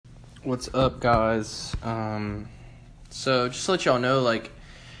What's up, guys? So just to let y'all know, like,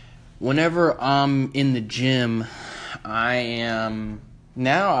 whenever I'm in the gym, I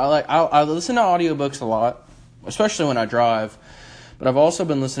listen to audiobooks a lot, especially when I drive, but I've also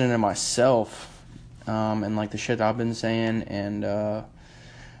been listening to myself, and like the shit I've been saying, and I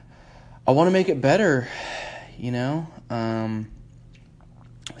want to make it better, you know?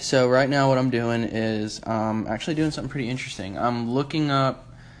 So right now what I'm doing is actually doing something pretty interesting. I'm looking up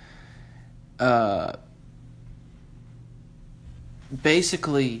I'm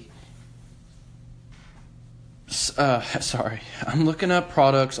looking up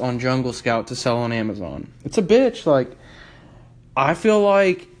products on Jungle Scout to sell on Amazon. It's a bitch. Like, I feel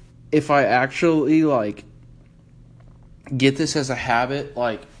like if I actually, like, get this as a habit,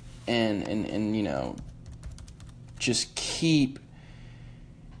 like, and you know, just keep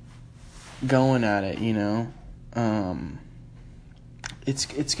going at it, you know,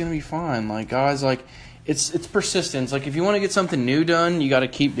 it's gonna be fine. Like, guys, like, it's persistence. Like, if you want to get something new done, you got to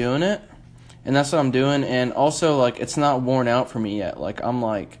keep doing it, and that's what I'm doing. And also, like, it's not worn out for me yet. Like, I'm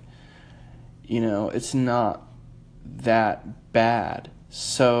like, you know, it's not that bad.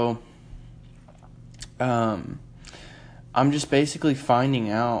 So I'm just basically finding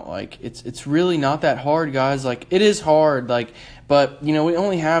out, like, it's really not that hard, guys. Like, it is hard, like, but, you know, we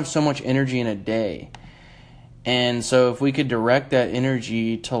only have so much energy in a day. And so if we could direct that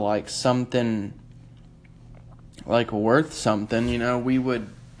energy to, like, something, like, worth something, you know, we would,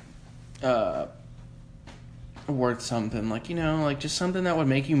 worth something, like, you know, like, just something that would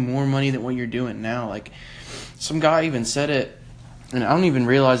make you more money than what you're doing now. Like, some guy even said it, and I don't even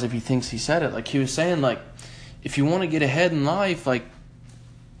realize if he thinks he said it. Like, he was saying, like, if you want to get ahead in life, like,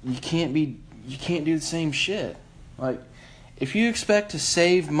 you can't do the same shit. Like, if you expect to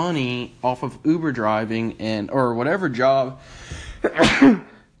save money off of Uber driving or whatever job and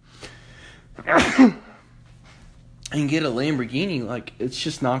get a Lamborghini, like, it's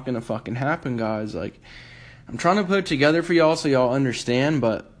just not gonna fucking happen, guys. Like, I'm trying to put it together for y'all so y'all understand,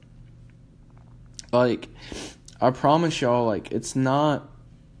 but, like, I promise y'all, like, it's not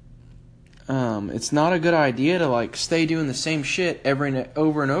a good idea to, like, stay doing the same shit over and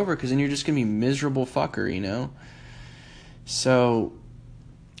over, because then you're just gonna be miserable fucker, you know? So,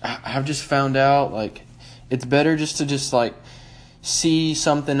 I've just found out, like, it's better just to like, see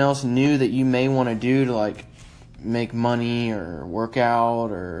something else new that you may want to do to, like, make money or work out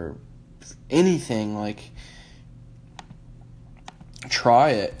or anything. Like,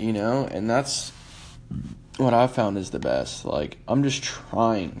 try it, you know? And that's what I found is the best. Like, I'm just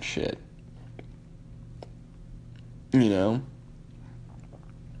trying shit, you know?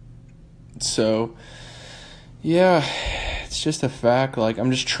 So, yeah, it's just a fact. Like,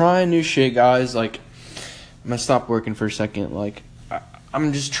 I'm just trying new shit, guys. Like, I'm gonna stop working for a second. Like,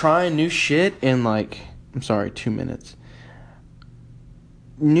 I'm just trying new shit, and, like, I'm sorry, 2 minutes.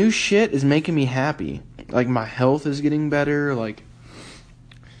 New shit is making me happy. Like, my health is getting better. Like,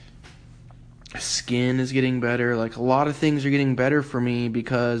 skin is getting better. Like, a lot of things are getting better for me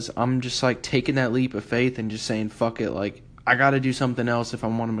because I'm just, like, taking that leap of faith and just saying, fuck it. Like, I gotta do something else if I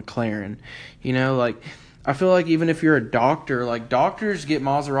want a McLaren. You know, like, I feel like even if you're a doctor, like, doctors get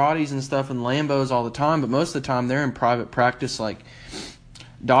Maseratis and stuff and Lambos all the time, but most of the time they're in private practice. Like,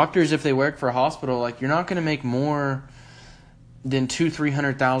 doctors, if they work for a hospital, like, you're not going to make more than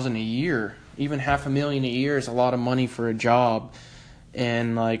 $200,000-$300,000 a year. Even $500,000 a year is a lot of money for a job.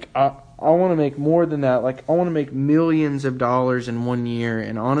 And, like, I want to make more than that. Like, I want to make millions of dollars in 1 year.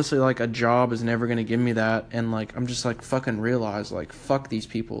 And honestly, like, a job is never going to give me that. And, like, I'm just, like, fucking realize, like, fuck these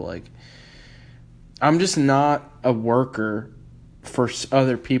people. Like, I'm just not a worker for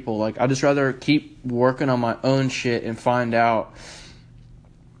other people. Like, I just rather keep working on my own shit and find out,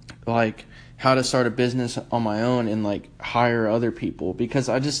 like, how to start a business on my own and, like, hire other people. Because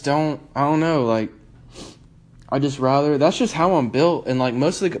I don't know, like, I just rather, that's just how I'm built. And, like,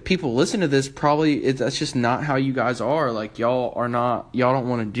 most of the people listen to this probably, that's just not how you guys are. Like, y'all don't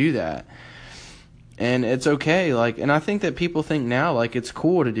want to do that. And it's okay. Like, and I think that people think now, like, it's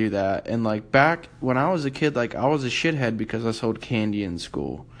cool to do that. And, like, back when I was a kid, like, I was a shithead because I sold candy in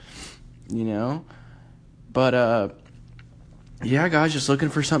school, you know? But, yeah, guys, just looking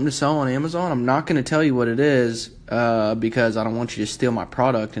for something to sell on Amazon. I'm not going to tell you what it is, because I don't want you to steal my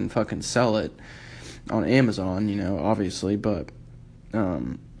product and fucking sell it on Amazon, you know, obviously. But,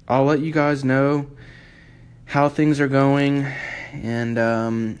 I'll let you guys know how things are going and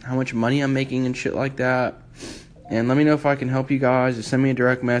how much money I'm making and shit like that. And let me know if I can help you guys. Just send me a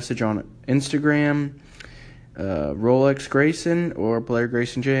direct message on Instagram, Rolex Grayson or Blair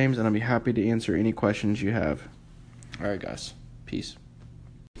Grayson James, and I'll be happy to answer any questions you have. All right, guys. Peace.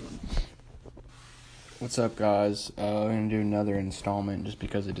 What's up, guys? I'm gonna do another installment just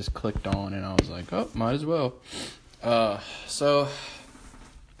because it just clicked on, and I was like, oh, might as well. So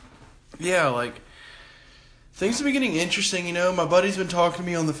yeah, like, things have been getting interesting. You know, my buddy's been talking to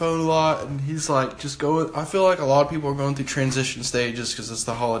me on the phone a lot, and he's like, just going. I feel like a lot of people are going through transition stages because it's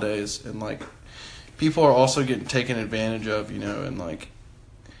the holidays, and like, people are also getting taken advantage of. You know, and like,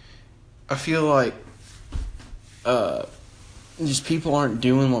 I feel like, just people aren't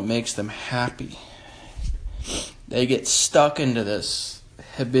doing what makes them happy. They get stuck into this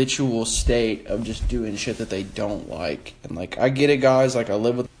habitual state of just doing shit that they don't like. And, like, I get it, guys. Like, I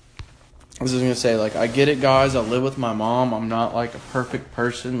get it, guys. I live with my mom. I'm not, like, a perfect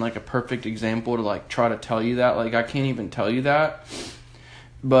person, like, a perfect example to, like, try to tell you that. Like, I can't even tell you that.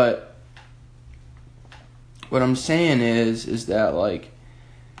 But what I'm saying is that, like,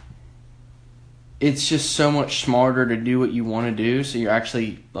 it's just so much smarter to do what you want to do, so you're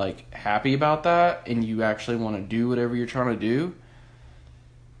actually, like, happy about that, and you actually want to do whatever you're trying to do.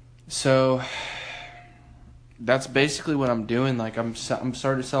 So that's basically what I'm doing. Like, I'm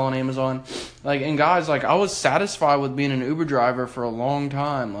started selling Amazon. Like, and guys, like, I was satisfied with being an Uber driver for a long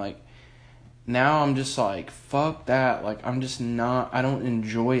time. Like, now I'm just like, fuck that. Like, I'm just not, I don't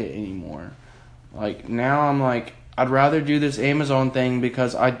enjoy it anymore. Like, now I'm like, I'd rather do this Amazon thing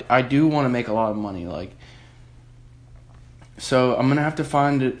because I do want to make a lot of money. Like, so I'm going to have to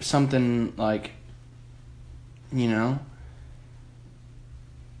find something, like, you know,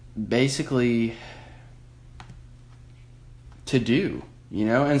 basically to do, you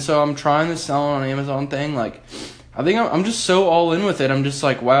know? And so I'm trying to sell on Amazon thing. Like, I think I'm just so all in with it. I'm just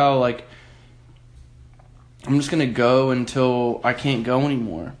like, wow, like, I'm just going to go until I can't go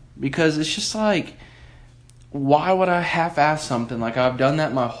anymore. Because it's just like, why would I half-ass something? Like, I've done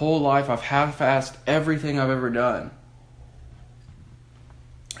that my whole life. I've half-assed everything I've ever done.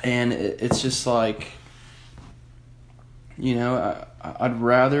 And it's just like, you know, I'd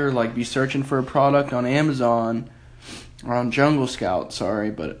rather, like, be searching for a product on Amazon, or on Jungle Scout, sorry,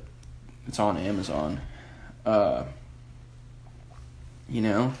 but it's on Amazon, you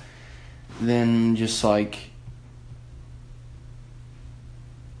know, than just, like,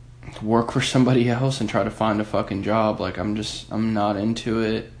 work for somebody else and try to find a fucking job. Like, I'm not into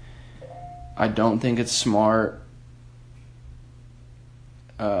it. I don't think it's smart.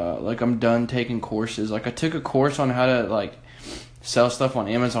 Like, I'm done taking courses. Like, I took a course on how to, like, sell stuff on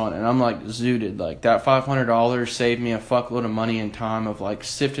Amazon, and I'm, like, zooted. Like, that $500 saved me a fuckload of money and time of, like,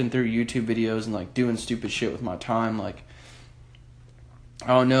 sifting through YouTube videos and, like, doing stupid shit with my time. Like, I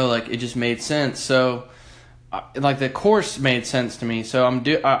don't know, like, it just made sense. So, like, the course made sense to me. So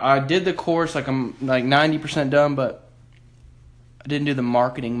I did the course. Like, I'm like 90% done, but I didn't do the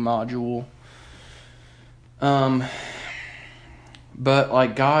marketing module. But,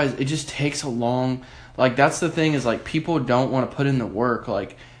 like, guys, it just takes a long, like, that's the thing is, like, people don't want to put in the work.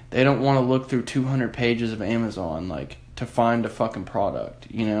 Like, they don't want to look through 200 pages of Amazon, like, to find a fucking product,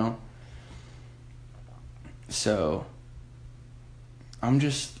 you know? So I'm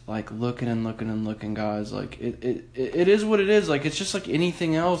just, like, looking, guys. Like, it is what it is. Like, it's just like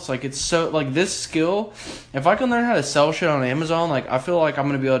anything else. Like, it's so, like, this skill, if I can learn how to sell shit on Amazon, like, I feel like I'm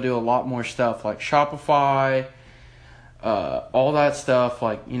going to be able to do a lot more stuff. Like, Shopify, all that stuff.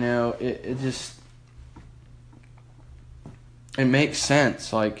 Like, you know, it just, it makes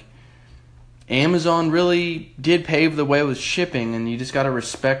sense. Like, Amazon really did pave the way with shipping, and you just got to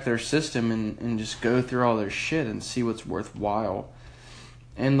respect their system and just go through all their shit and see what's worthwhile.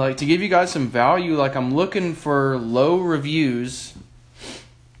 And, like, to give you guys some value, like, I'm looking for low reviews,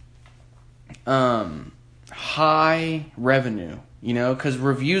 high revenue, you know, because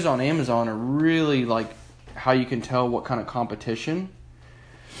reviews on Amazon are really, like, how you can tell what kind of competition.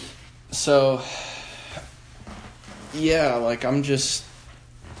 So, yeah, like, I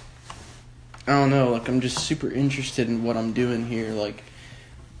don't know, like, I'm just super interested in what I'm doing here. Like,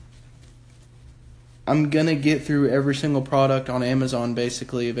 I'm gonna get through every single product on Amazon,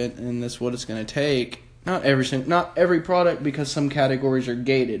 basically, and that's what it's gonna take. Not every product, because some categories are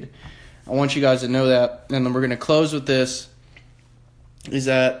gated. I want you guys to know that, and then we're gonna close with this. Is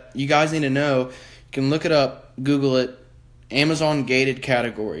that you guys need to know? You can look it up, Google it, Amazon gated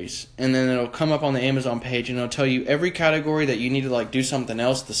categories, and then it'll come up on the Amazon page, and it'll tell you every category that you need to, like, do something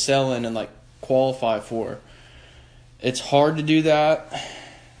else to sell in and, like, qualify for. It's hard to do that.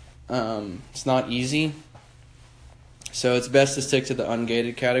 It's not easy. So it's best to stick to the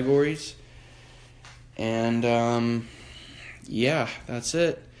ungated categories. And, yeah, that's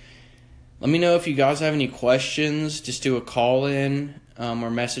it. Let me know if you guys have any questions. Just do a call in,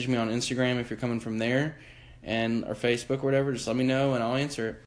 or message me on Instagram if you're coming from there, and or Facebook or whatever. Just let me know and I'll answer it.